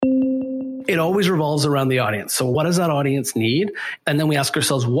It always revolves around the audience. So what does that audience need? And then we ask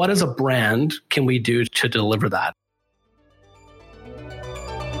ourselves, what as a brand can we do to deliver that?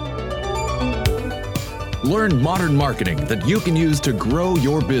 Learn modern marketing that you can use to grow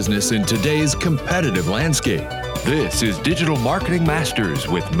your business in today's competitive landscape. This is Digital Marketing Masters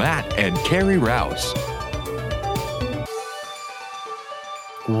with Matt and Carrie Rouse.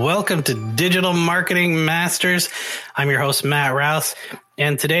 Welcome to Digital Marketing Masters. I'm your host, Matt Rouse.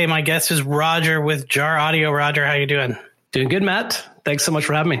 And today my guest is Roger with Jar Audio. Roger, how you doing? Doing good, Matt. Thanks so much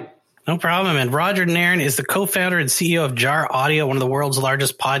for having me. No problem. And Roger Nairn is the co-founder and CEO of Jar Audio, one of the world's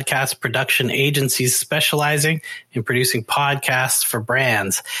largest podcast production agencies specializing in producing podcasts for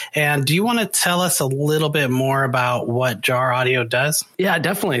brands. And do you want to tell us a little bit more about what Jar Audio does? Yeah,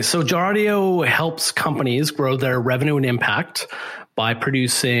 definitely. So Jar Audio helps companies grow their revenue and impact by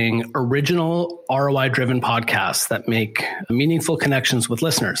producing original ROI-driven podcasts that make meaningful connections with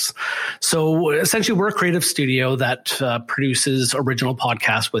listeners. So essentially, we're a creative studio that produces original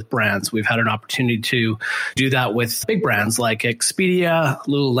podcasts with brands. We've had an opportunity to do that with big brands like Expedia,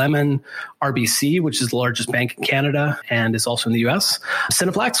 Lululemon, RBC, which is the largest bank in Canada and is also in the US,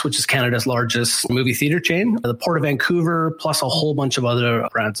 Cineplex, which is Canada's largest movie theater chain, the Port of Vancouver, plus a whole bunch of other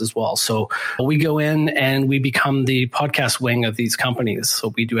brands as well. So we go in and we become the podcast wing of these companies. So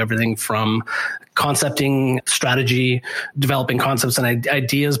we do everything from concepting, strategy, developing concepts and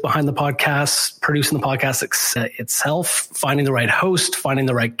ideas behind the podcast, producing the podcast itself, finding the right host, finding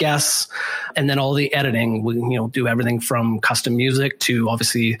the right guests, and then all the editing. We do everything from custom music to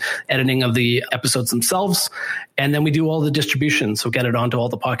obviously editing of the episodes themselves. And then we do all the distribution. So get it onto all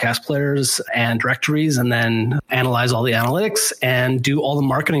the podcast players and directories, and then analyze all the analytics and do all the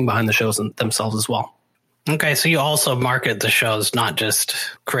marketing behind the shows themselves as well. Okay, so you also market the shows, not just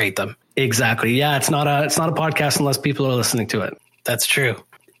create them. Exactly. Yeah, it's not a podcast unless people are listening to it. That's true.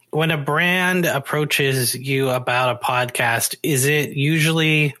 When a brand approaches you about a podcast, is it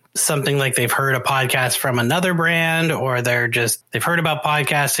usually something like they've heard a podcast from another brand, or they've heard about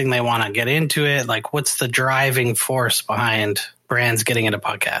podcasting, they want to get into it? Like, what's the driving force behind brands getting into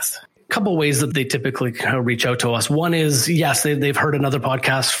podcasts? Couple ways that they typically reach out to us. One is, yes, they've heard another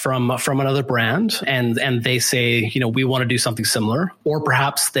podcast from another brand and they say, we want to do something similar. Or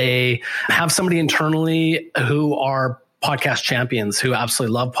perhaps they have somebody internally who are podcast champions who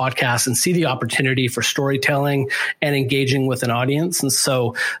absolutely love podcasts and see the opportunity for storytelling and engaging with an audience. And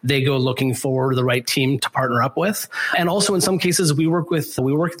so they go looking for the right team to partner up with. And also in some cases, we work with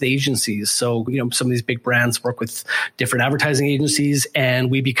agencies. So, some of these big brands work with different advertising agencies and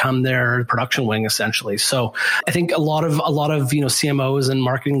we become their production wing essentially. So I think a lot of CMOs and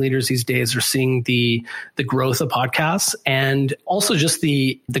marketing leaders these days are seeing the growth of podcasts and also just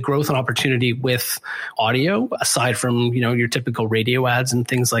the growth and opportunity with audio aside from your typical radio ads and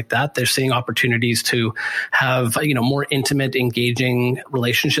things like that. They're seeing opportunities to have, more intimate, engaging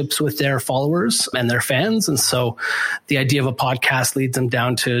relationships with their followers and their fans. And so the idea of a podcast leads them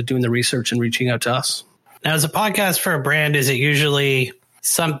down to doing the research and reaching out to us. Now, as a podcast for a brand, is it usually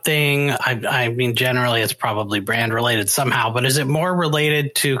something, I mean, generally it's probably brand related somehow, but is it more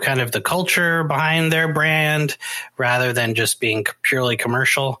related to kind of the culture behind their brand rather than just being purely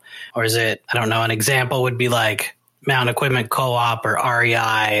commercial? Or is it, I don't know, an example would be like Mountain Equipment Co-op or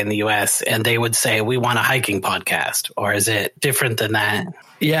REI in the US, and they would say, we want a hiking podcast? Or is it different than that?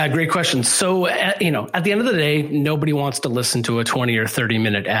 Yeah, great question. So, at the end of the day, nobody wants to listen to a 20 or 30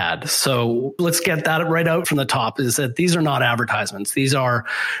 minute ad. So let's get that right out from the top, is that these are not advertisements. These are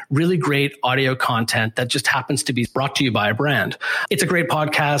really great audio content that just happens to be brought to you by a brand. It's a great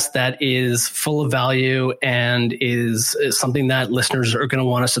podcast that is full of value and is something that listeners are going to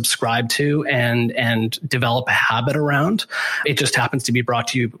want to subscribe to and develop a habit around. It just happens to be brought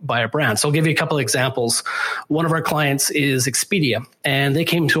to you by a brand. So I'll give you a couple of examples. One of our clients is Expedia, and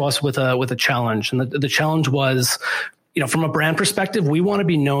they came to us with a challenge. And the challenge was, from a brand perspective, we want to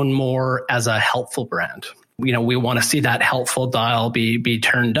be known more as a helpful brand. We want to see that helpful dial be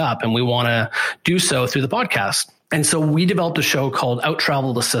turned up, and we want to do so through the podcast. And so we developed a show called Out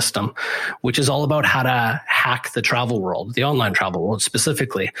Travel the System, which is all about how to hack the travel world, the online travel world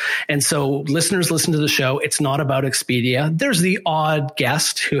specifically. And so listeners listen to the show. It's not about Expedia. There's the odd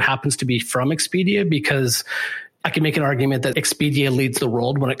guest who happens to be from Expedia because I can make an argument that Expedia leads the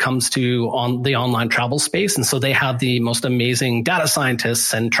world when it comes to on the online travel space. And so they have the most amazing data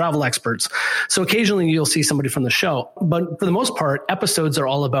scientists and travel experts. So occasionally you'll see somebody from the show, but for the most part, episodes are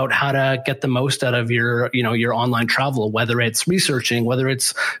all about how to get the most out of your online travel, whether it's researching, whether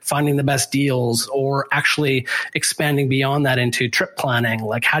it's finding the best deals, or actually expanding beyond that into trip planning.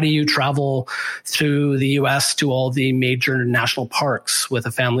 Like, how do you travel through the US to all the major national parks with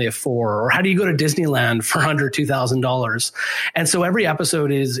a family of 4? Or how do you go to Disneyland for under $2,000? And so every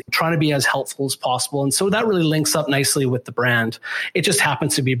episode is trying to be as helpful as possible. And so that really links up nicely with the brand. It just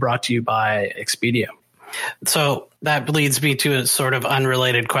happens to be brought to you by Expedia. So that leads me to a sort of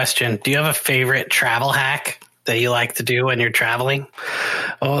unrelated question. Do you have a favorite travel hack that you like to do when you're traveling?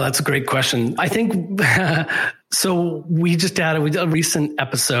 Oh, that's a great question. I think so. We did a recent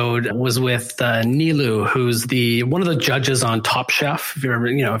episode was with Nilu, who's one of the judges on Top Chef. If you're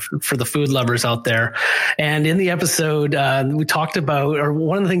ever, for the food lovers out there. And in the episode, we talked about, or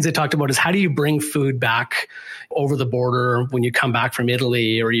one of the things they talked about is how do you bring food back over the border when you come back from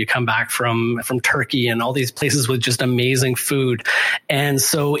Italy or you come back from Turkey and all these places with just amazing food. And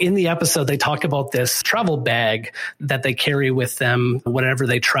so in the episode, they talk about this travel bag that they carry with them whenever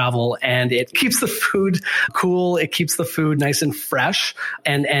they travel, and it keeps the food cool. It keeps the food nice and fresh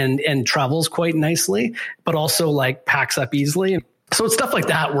and travels quite nicely, but also like packs up easily. So it's stuff like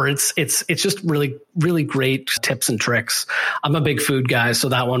that where it's just really, really great tips and tricks. I'm a big food guy, so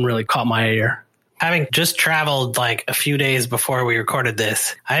that one really caught my ear. Having just traveled like a few days before we recorded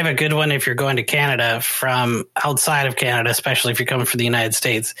this, I have a good one if you're going to Canada from outside of Canada, especially if you're coming from the United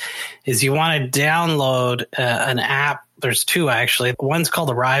States, is you want to download an app. There's two, actually. One's called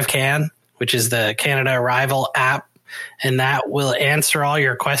ArriveCan, which is the Canada Arrival app. And that will answer all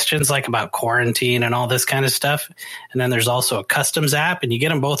your questions like about quarantine and all this kind of stuff. And then there's also a customs app, and you get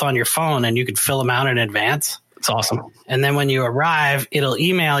them both on your phone and you can fill them out in advance. It's awesome. And then when you arrive, it'll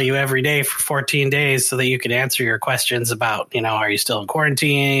email you every day for 14 days so that you can answer your questions about, are you still in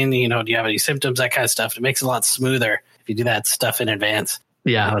quarantine? Do you have any symptoms? That kind of stuff. It makes it a lot smoother if you do that stuff in advance.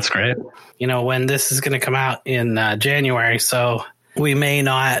 Yeah, that's great. When this is going to come out in January, so we may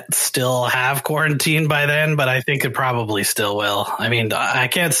not still have quarantine by then, but I think it probably still will. I mean, I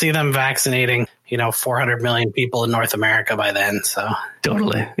can't see them vaccinating, 400 million people in North America by then. So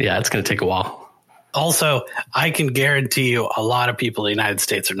totally. Yeah, it's going to take a while. Also, I can guarantee you a lot of people in the United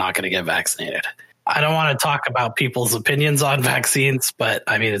States are not going to get vaccinated. I don't want to talk about people's opinions on vaccines, but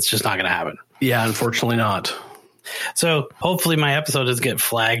I mean, it's just not going to happen. Yeah, unfortunately not. So hopefully my episode doesn't get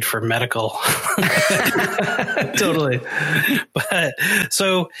flagged for medical. Totally. But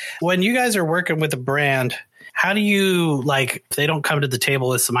so when you guys are working with a brand, how do you, if they don't come to the table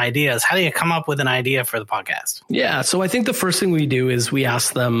with some ideas, how do you come up with an idea for the podcast? Yeah. So I think the first thing we do is we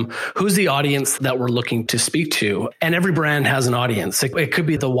ask them, who's the audience that we're looking to speak to? And every brand has an audience. It could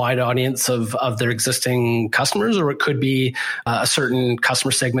be the wide audience of their existing customers, or it could be a certain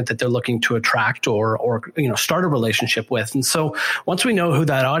customer segment that they're looking to attract or start a relationship with. And so once we know who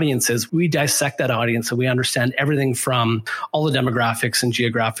that audience is, we dissect that audience so we understand everything from all the demographics and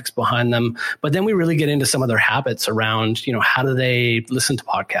geographics behind them. But then we really get into some of their habits around, how do they listen to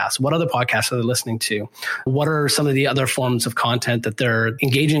podcasts? What other podcasts are they listening to? What are some of the other forms of content that they're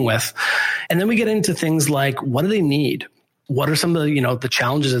engaging with? And then we get into things like, what do they need? What are some of the, the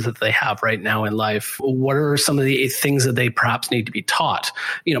challenges that they have right now in life? What are some of the things that they perhaps need to be taught?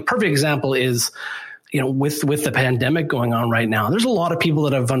 Perfect example is, with the pandemic going on right now, there's a lot of people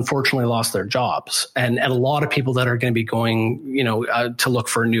that have unfortunately lost their jobs and a lot of people that are going to be going, to look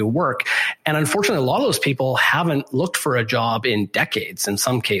for new work. And unfortunately, a lot of those people haven't looked for a job in decades in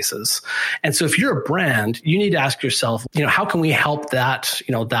some cases. And so if you're a brand, you need to ask yourself, how can we help that,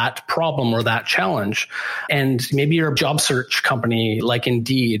 that problem or that challenge? And maybe you're a job search company like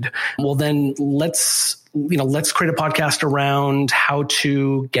Indeed. Well, then let's create a podcast around how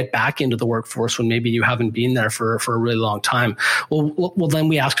to get back into the workforce when maybe you haven't been there for a really long time. Well, then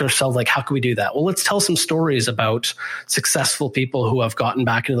we ask ourselves, how can we do that? Well, let's tell some stories about successful people who have gotten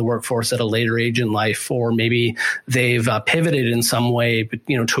back into the workforce at a later age in life, or maybe they've pivoted in some way,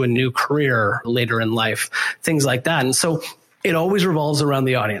 to a new career later in life, things like that. And so it always revolves around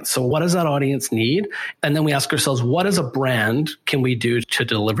the audience. So what does that audience need? And then we ask ourselves, what as a brand can we do to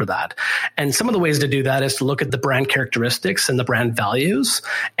deliver that? And some of the ways to do that is to look at the brand characteristics and the brand values,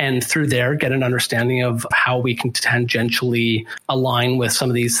 and through there get an understanding of how we can tangentially align with some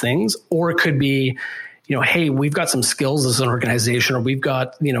of these things. Or it could be, hey, we've got some skills as an organization, or we've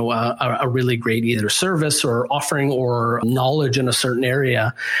got, a really great either service or offering or knowledge in a certain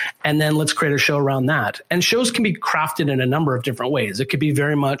area. And then let's create a show around that. And shows can be crafted in a number of different ways. It could be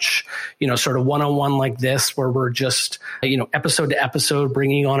very much, sort of one-on-one like this, where we're just, episode to episode,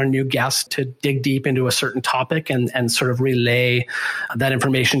 bringing on a new guest to dig deep into a certain topic and sort of relay that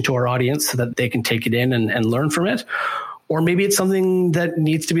information to our audience so that they can take it in and learn from it. Or maybe it's something that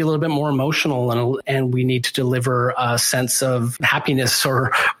needs to be a little bit more emotional, and we need to deliver a sense of happiness,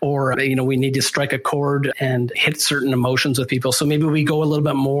 or we need to strike a chord and hit certain emotions with people. So maybe we go a little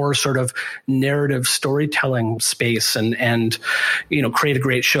bit more sort of narrative storytelling space and create a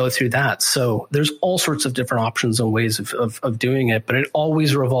great show through that. So there's all sorts of different options and ways of doing it, but it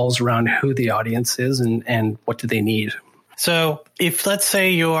always revolves around who the audience is and what do they need. So if, let's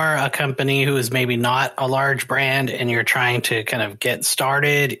say, you're a company who is maybe not a large brand and you're trying to kind of get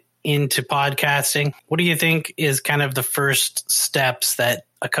started into podcasting, what do you think is kind of the first steps that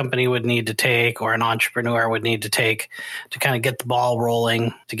a company would need to take, or an entrepreneur would need to take, to kind of get the ball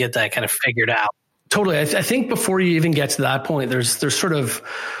rolling, to get that kind of figured out? Totally. I think before you even get to that point, there's sort of,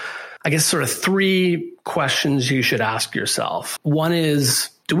 I guess, sort of three questions you should ask yourself. One is,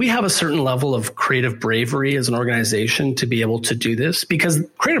 do we have a certain level of creative bravery as an organization to be able to do this? Because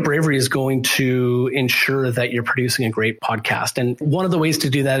creative bravery is going to ensure that you're producing a great podcast. And one of the ways to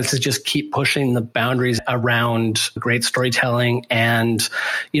do that is to just keep pushing the boundaries around great storytelling and,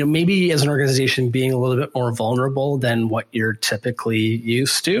 maybe as an organization being a little bit more vulnerable than what you're typically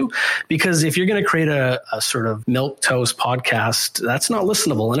used to. Because if you're going to create a sort of milquetoast podcast, that's not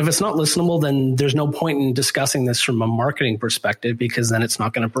listenable. And if it's not listenable, then there's no point in discussing this from a marketing perspective, because then it's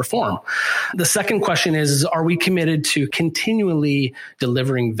not going to perform. The second question is, are we committed to continually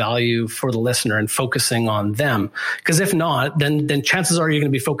delivering value for the listener and focusing on them? Because if not, then chances are you're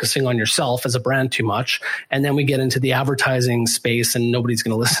going to be focusing on yourself as a brand too much. And then we get into the advertising space and nobody's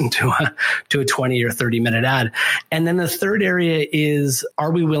going to listen to a 20 or 30 minute ad. And then the third area is,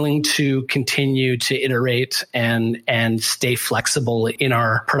 are we willing to continue to iterate and stay flexible in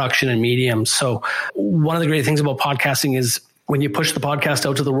our production and medium? So one of the great things about podcasting is, when you push the podcast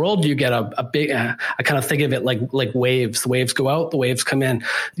out to the world, you get a big, I kind of think of it like waves. The waves go out, the waves come in.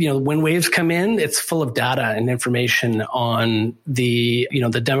 When waves come in, it's full of data and information on the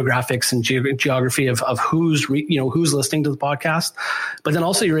demographics and geography of who's listening to the podcast. But then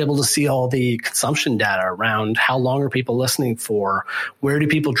also you're able to see all the consumption data around how long are people listening for, where do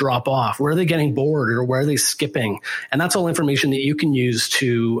people drop off, where are they getting bored, or where are they skipping? And that's all information that you can use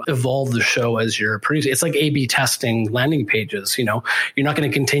to evolve the show as you're producing. It's like A/B testing landing pages. You're not going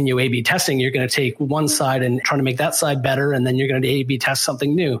to continue A/B testing. You're going to take one side and try to make that side better, and then you're going to A/B test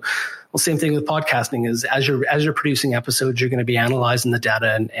something new. Well, same thing with podcasting is as you're producing episodes, you're going to be analyzing the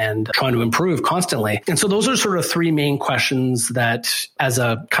data and trying to improve constantly. And so those are sort of three main questions that as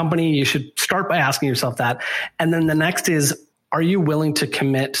a company, you should start by asking yourself that. And then the next is, are you willing to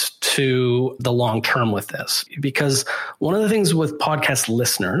commit to the long term with this? Because one of the things with podcast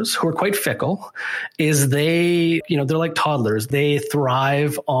listeners who are quite fickle is they're like toddlers. They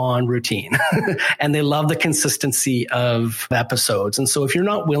thrive on routine and they love the consistency of episodes. And so if you're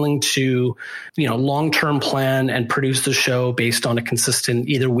not willing to, long-term plan and produce the show based on a consistent,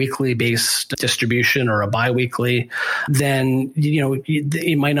 either weekly based distribution or a bi-weekly, then,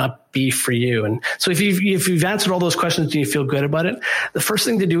 it might not be for you. And so if you've answered all those questions and you feel good about it, the first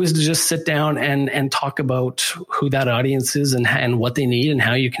thing to do is to just sit down and talk about who that audience is and what they need and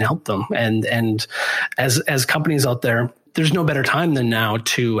how you can help them. And as companies out there, there's no better time than now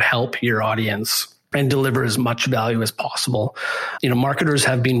to help your audience and deliver as much value as possible. Marketers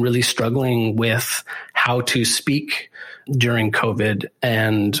have been really struggling with how to speak during COVID.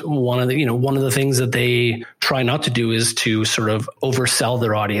 And one of the things that they try not to do is to sort of oversell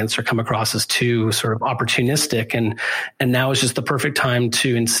their audience or come across as too sort of opportunistic. And now is just the perfect time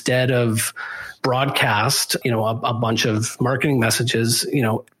to, instead of broadcast, a bunch of marketing messages,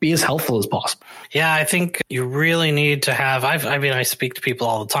 be as helpful as possible. Yeah, I think you really need to have, I speak to people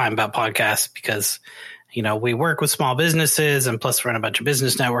all the time about podcasts because, we work with small businesses and plus run a bunch of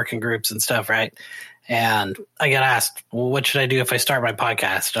business networking groups and stuff, right? And I get asked, well, what should I do if I start my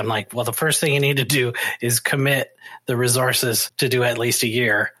podcast? I'm like, well, the first thing you need to do is commit the resources to do at least a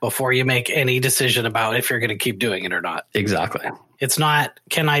year before you make any decision about if you're going to keep doing it or not. Exactly. It's not,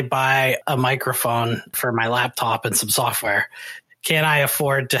 can I buy a microphone for my laptop and some software? Can I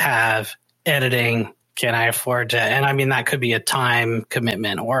afford to have editing? Can I afford to? And I mean, that could be a time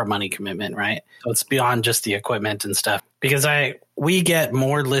commitment or a money commitment, right? So it's beyond just the equipment and stuff. Because we get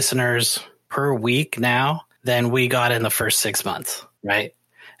more listeners per week now than we got in the first 6 months, right?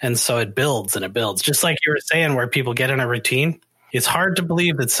 And so it builds and it builds. Just like you were saying, where people get in a routine. It's hard to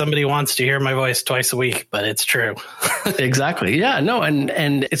believe that somebody wants to hear my voice twice a week, but it's true. Exactly. Yeah, no. And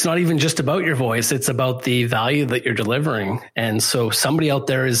it's not even just about your voice. It's about the value that you're delivering. And so somebody out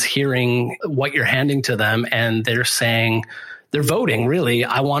there is hearing what you're handing to them and they're saying, they're voting, really,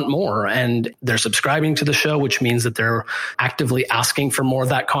 I want more. And they're subscribing to the show, which means that they're actively asking for more of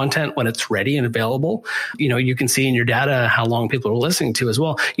that content when it's ready and available. You can see in your data how long people are listening to as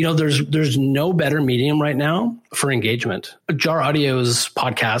well. There's no better medium right now for engagement. Jar Audio's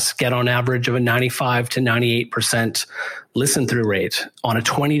podcasts get on average of a 95 to 98% listen through rate on a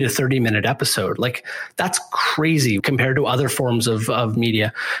 20 to 30 minute episode. Like, that's crazy compared to other forms of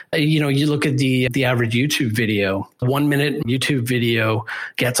media. You look at the average YouTube video, 1 minute YouTube video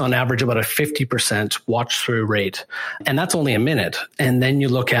gets on average about a 50% watch through rate. And that's only a minute. And then you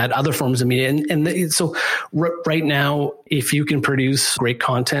look at other forms of media. So right now, if you can produce great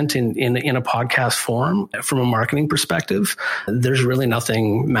content in a podcast form from a marketing perspective, there's really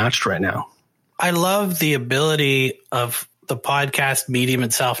nothing matched right now. I love the ability of the podcast medium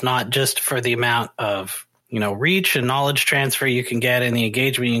itself, not just for the amount of, reach and knowledge transfer you can get and the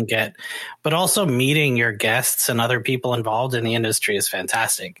engagement you can get, but also meeting your guests and other people involved in the industry is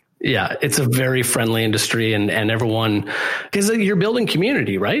fantastic. Yeah, it's a very friendly industry and everyone, because you're building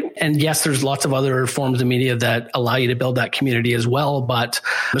community, right? And yes, there's lots of other forms of media that allow you to build that community as well. But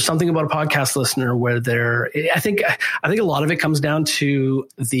there's something about a podcast listener where I think a lot of it comes down to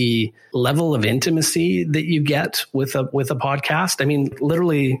the level of intimacy that you get with a podcast. I mean,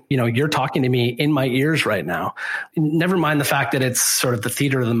 literally, you're talking to me in my ears right now. Never mind the fact that it's sort of the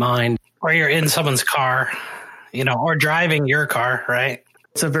theater of the mind. Or you're in someone's car, or driving your car, right?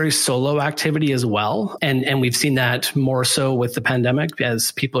 It's a very solo activity as well. And we've seen that more so with the pandemic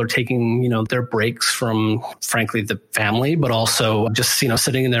as people are taking, their breaks from, frankly, the family, but also just,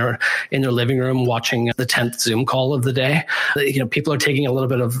 sitting in their living room watching the 10th Zoom call of the day. People are taking a little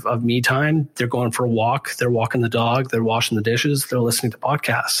bit of me time. They're going for a walk. They're walking the dog. They're washing the dishes. They're listening to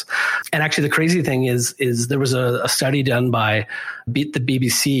podcasts. And actually, the crazy thing is there was a study done by the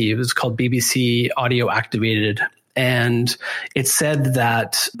BBC. It was called BBC Audio Activated. And it said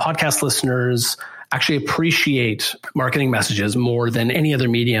that podcast listeners actually appreciate marketing messages more than any other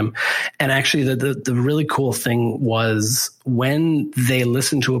medium. And actually, the really cool thing was when they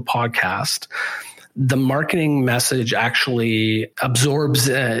listen to a podcast, the marketing message actually absorbs,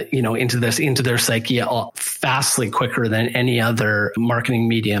 into their psyche vastly quicker than any other marketing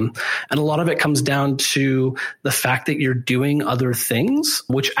medium. And a lot of it comes down to the fact that you're doing other things,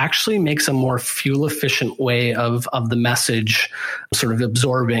 which actually makes a more fuel efficient way of the message sort of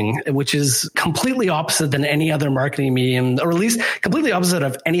absorbing, which is completely opposite than any other marketing medium, or at least completely opposite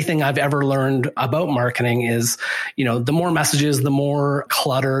of anything I've ever learned about marketing is, the more messages, the more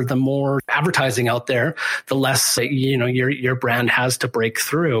clutter, the more advertising out there, the less your brand has to break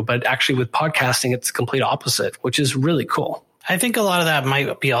through. But actually with podcasting, it's the complete opposite, which is really cool. I think a lot of that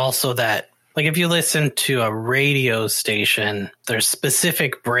might be also that, like, if you listen to a radio station, there's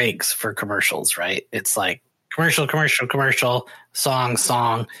specific breaks for commercials, right? It's like commercial, song,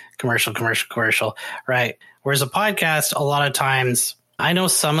 commercial, right? Whereas a podcast, a lot of times, I know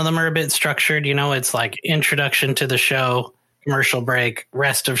some of them are a bit structured, it's like introduction to the show, commercial break,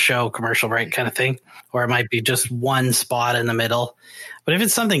 rest of show, commercial break kind of thing, or it might be just one spot in the middle. But if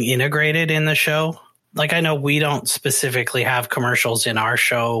it's something integrated in the show, like, I know we don't specifically have commercials in our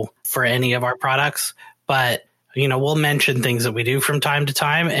show for any of our products, but, we'll mention things that we do from time to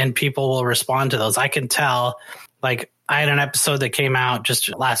time and people will respond to those. I can tell, like, I had an episode that came out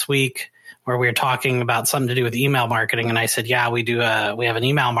just last week where we were talking about something to do with email marketing. And I said, yeah, we have an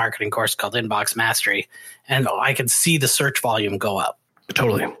email marketing course called Inbox Mastery. And I could see the search volume go up.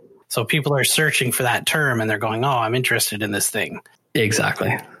 Totally. So people are searching for that term and they're going, oh, I'm interested in this thing.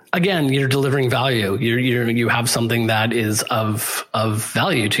 Exactly. Again, you're delivering value. You have something that is of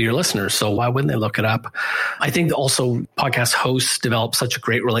value to your listeners. So why wouldn't they look it up? I think also podcast hosts develop such a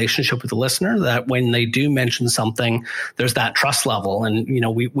great relationship with the listener that when they do mention something, there's that trust level. And,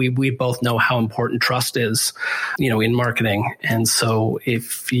 we both know how important trust is, in marketing. And so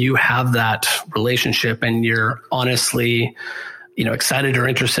if you have that relationship and you're honestly excited or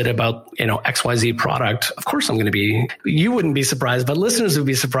interested about, XYZ product, of course you wouldn't be surprised, but listeners would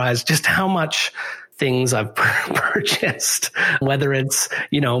be surprised just how much things I've purchased, whether it's,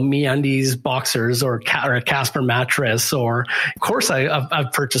 MeUndies boxers or a Casper mattress, or of course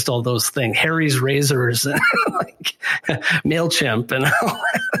I've purchased all those things, Harry's razors and like MailChimp and all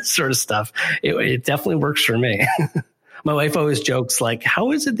that sort of stuff. It definitely works for me. My wife always jokes like,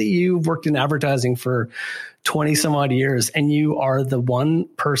 how is it that you've worked in advertising for 20 some odd years and you are the one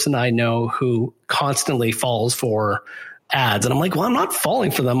person I know who constantly falls for ads? And I'm like, well, I'm not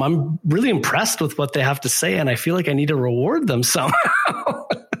falling for them. I'm really impressed with what they have to say. And I feel like I need to reward them somehow.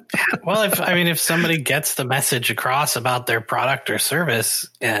 Well, if somebody gets the message across about their product or service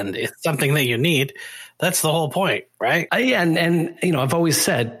and it's something that you need, that's the whole point, right? And I've always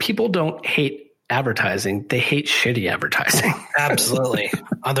said people don't hate advertising. They hate shitty advertising. Absolutely.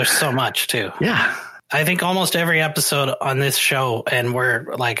 Oh, there's so much too. Yeah. I think almost every episode on this show, and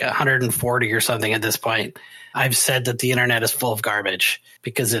we're like 140 or something at this point, I've said that the internet is full of garbage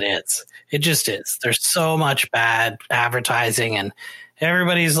because it is. It just is. There's so much bad advertising and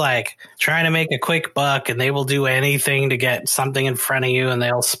everybody's like trying to make a quick buck and they will do anything to get something in front of you and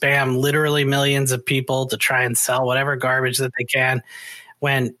they'll spam literally millions of people to try and sell whatever garbage that they can.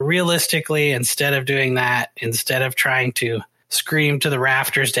 When realistically, instead of doing that, instead of trying to scream to the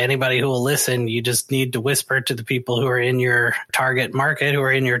rafters to anybody who will listen, you just need to whisper to the people who are in your target market, who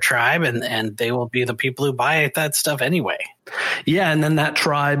are in your tribe, and they will be the people who buy that stuff anyway. Yeah, and then that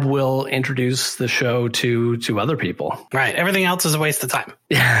tribe will introduce the show to other people. Right. Everything else is a waste of time.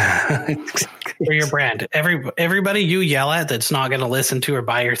 Yeah. For your brand. Everybody you yell at that's not going to listen to or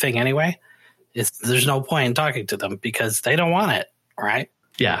buy your thing anyway, there's no point in talking to them because they don't want it, right?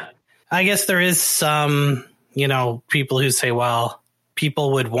 Yeah. I guess there is some, people who say, well,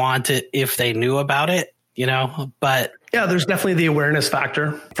 people would want it if they knew about it, but yeah, there's definitely the awareness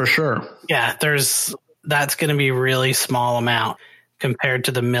factor for sure. Yeah, that's going to be a really small amount compared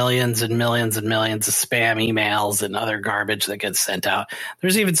to the millions and millions and millions of spam emails and other garbage that gets sent out.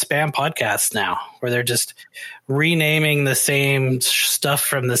 There's even spam podcasts now where they're just renaming the same stuff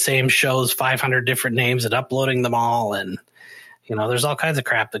from the same shows, 500 different names and uploading them all. And, there's all kinds of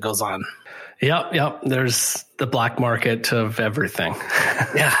crap that goes on. Yep. There's the black market of everything.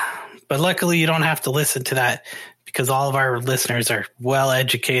 Yeah. But luckily you don't have to listen to that because all of our listeners are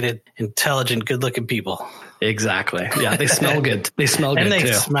well-educated, intelligent, good-looking people. Exactly. Yeah, they smell good. They smell good, too. And they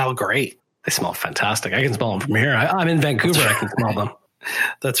too. smell great. They smell fantastic. I can smell them from here. I'm in Vancouver. I can smell them.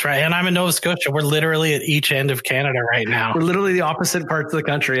 That's right. And I'm in Nova Scotia. We're literally at each end of Canada right now. We're literally the opposite parts of the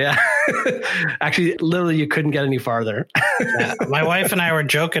country. Yeah. Actually, literally, you couldn't get any farther. Yeah. My wife and I were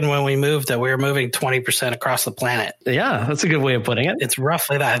joking when we moved that we were moving 20% across the planet. Yeah, that's a good way of putting it. It's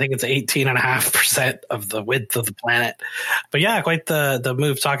roughly that. I think it's 18.5% of the width of the planet. But yeah, quite the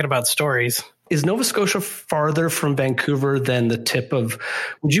move. Talking about stories. Is Nova Scotia farther from Vancouver than the tip of,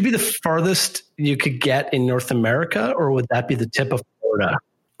 would you be the farthest you could get in North America, or would that be the tip of Florida?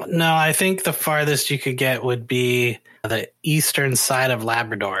 No, I think the farthest you could get would be the eastern side of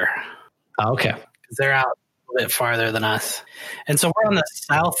Labrador. Oh, okay. Because they're out a bit farther than us. And so we're on the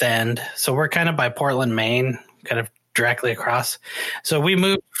south end. So we're kind of by Portland, Maine, kind of directly across. So we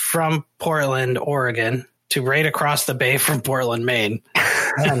moved from Portland, Oregon, to right across the bay from Portland, Maine.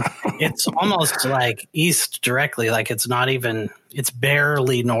 And it's almost like east directly. Like it's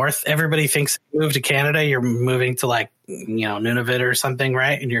barely north. Everybody thinks you move to Canada, you're moving to like, Nunavut or something,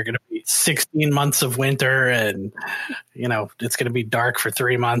 right? And you're going to be 16 months of winter and, it's going to be dark for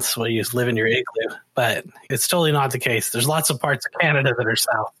 3 months while you live in your igloo. But it's totally not the case. There's lots of parts of Canada that are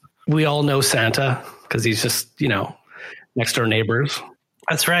south. We all know Santa because he's just, next door neighbors.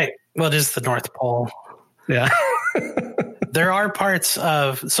 That's right. Well, it is the North Pole. Yeah. There are parts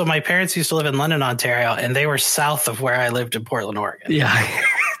so my parents used to live in London, Ontario, and they were south of where I lived in Portland, Oregon. Yeah,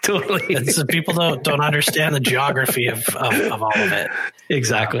 totally. And so people don't understand the geography of all of it.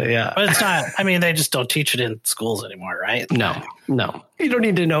 Exactly, yeah. But it's not, they just don't teach it in schools anymore, right? No. You don't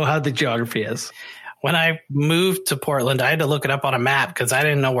need to know how the geography is. When I moved to Portland, I had to look it up on a map because I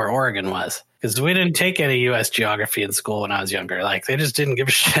didn't know where Oregon was. Because we didn't take any U.S. geography in school when I was younger. Like, they just didn't give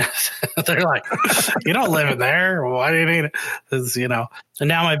a shit. They're like, you don't live in there. Why do you need it? And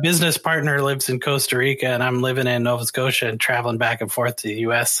now my business partner lives in Costa Rica, and I'm living in Nova Scotia and traveling back and forth to the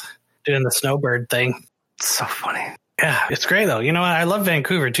U.S. doing the snowbird thing. It's so funny. Yeah, it's great, though. I love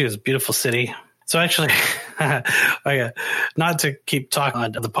Vancouver, too. It's a beautiful city. So actually, not to keep talking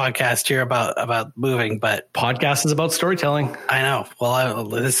on the podcast here about moving, but podcast is about storytelling. I know. Well,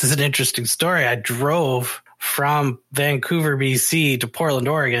 this is an interesting story. I drove from Vancouver, BC to Portland,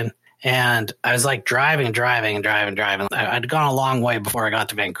 Oregon, and I was like driving. I'd gone a long way before I got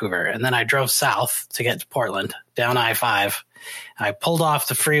to Vancouver, and then I drove south to get to Portland down I-5. I pulled off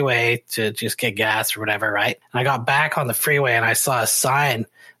the freeway to just get gas or whatever, right? And I got back on the freeway and I saw a sign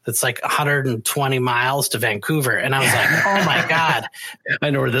that's like 120 miles to Vancouver. And I was like, oh my God. I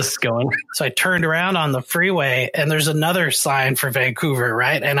know where this is going. So I turned around on the freeway and there's another sign for Vancouver,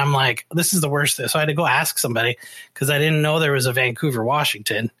 right? And I'm like, this is the worst. So I had to go ask somebody because I didn't know there was a Vancouver,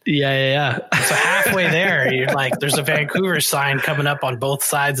 Washington. Yeah. So halfway there, you're like, there's a Vancouver sign coming up on both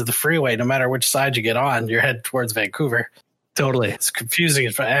sides of the freeway. No matter which side you get on, you're headed towards Vancouver. Totally. It's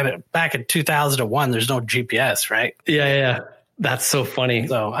confusing. And back in 2001, there's no GPS, right? Yeah. That's so funny.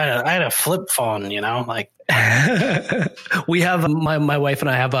 So I had a flip phone, like. We have my wife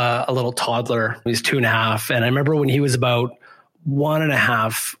and I have a little toddler. He's 2.5. And I remember when he was about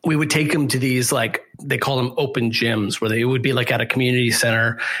 1.5, we would take him to these, like, they call them open gyms, where they would be like at a community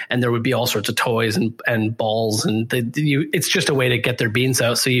center and there would be all sorts of toys and balls. And it's just a way to get their beans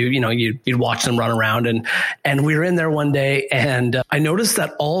out. So you'd watch them run around. And we were in there one day and I noticed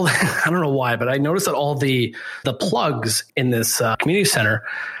that I don't know why, but I noticed that all the plugs in this community center,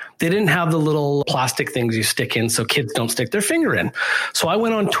 they didn't have the little plastic things you stick in so kids don't stick their finger in. So I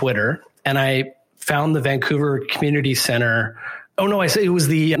went on Twitter and I found the Vancouver Community Center. Oh no, it was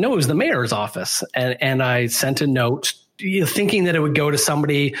the mayor's office. And I sent a note thinking that it would go to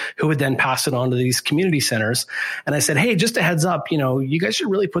somebody who would then pass it on to these community centers. And I said, hey, just a heads up, you guys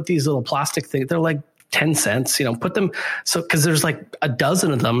should really put these little plastic things. They're like 10 cents, put them. So, cause there's like a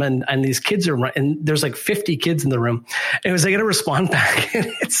dozen of them and these kids and there's like 50 kids in the room. And it was, I got to respond back. And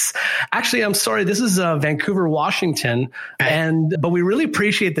it's actually, I'm sorry, this is Vancouver, Washington. But we really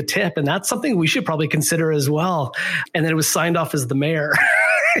appreciate the tip. And that's something we should probably consider as well. And then it was signed off as the mayor.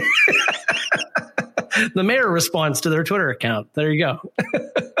 The mayor responds to their Twitter account. There you go.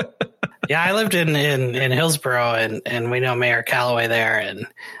 Yeah, I lived in Hillsborough and we know Mayor Callaway there. And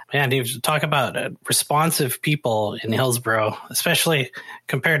man, you talk about responsive people in Hillsborough, especially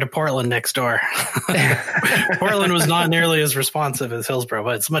compared to Portland next door. Portland was not nearly as responsive as Hillsborough,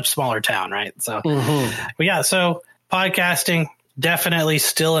 but it's a much smaller town, right? So, But yeah, so podcasting, definitely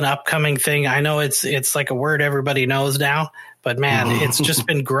still an upcoming thing. I know it's like a word everybody knows now, but man, it's just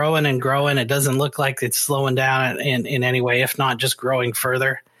been growing and growing. It doesn't look like it's slowing down in any way, if not just growing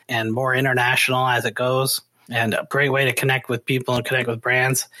further and more international as it goes. And a great way to connect with people and connect with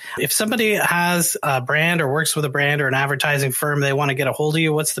brands. If somebody has a brand or works with a brand or an advertising firm, they want to get a hold of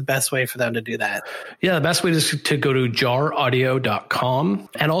you, what's the best way for them to do that? Yeah, the best way is to go to jaraudio.com.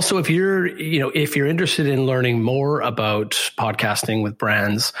 And also if you're interested in learning more about podcasting with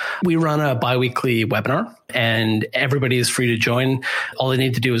brands, we run a bi-weekly webinar and everybody is free to join. All they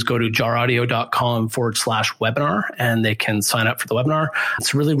need to do is go to jaraudio.com/webinar and they can sign up for the webinar.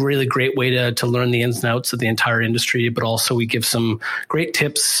 It's a really, really great way to learn the ins and outs of the entire industry, but also we give some great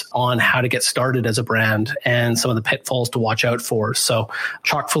tips on how to get started as a brand and some of the pitfalls to watch out for. So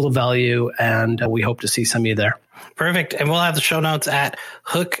chock full of value, and we hope to see some of you there. Perfect. And we'll have the show notes at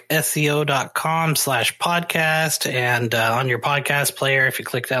hookseo.com/podcast. And on your podcast player, if you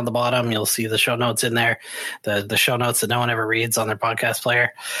click down the bottom, you'll see the show notes in there, the show notes that no one ever reads on their podcast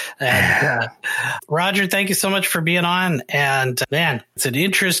player. And Roger, thank you so much for being on. And man, it's an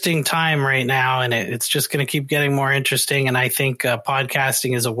interesting time right now, and it's just going to keep getting more interesting. And I think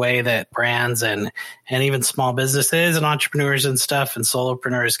podcasting is a way that brands and even small businesses and entrepreneurs and stuff and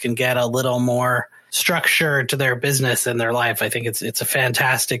solopreneurs can get a little more structure to their business and their life. I think it's a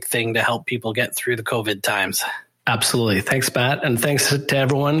fantastic thing to help people get through the COVID times. Absolutely. Thanks, Matt. And thanks to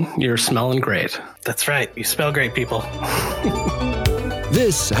everyone. You're smelling great. That's right. You smell great, people.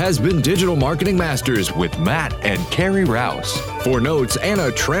 This has been Digital Marketing Masters with Matt and Carrie Rouse. For notes and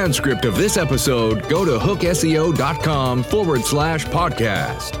a transcript of this episode, go to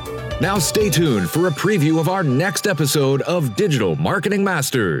hookseo.com/podcast. Now stay tuned for a preview of our next episode of Digital Marketing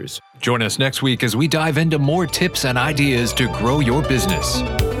Masters. Join us next week as we dive into more tips and ideas to grow your business.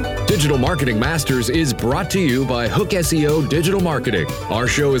 Digital Marketing Masters is brought to you by Hook SEO Digital Marketing. Our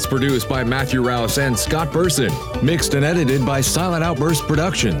show is produced by Matthew Rouse and Scott Burson, mixed and edited by Silent Outburst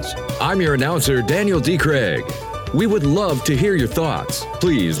Productions. I'm your announcer, Daniel D. Craig. We would love to hear your thoughts.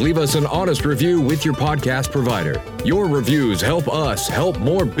 Please leave us an honest review with your podcast provider. Your reviews help us help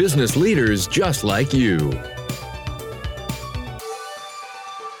more business leaders just like you.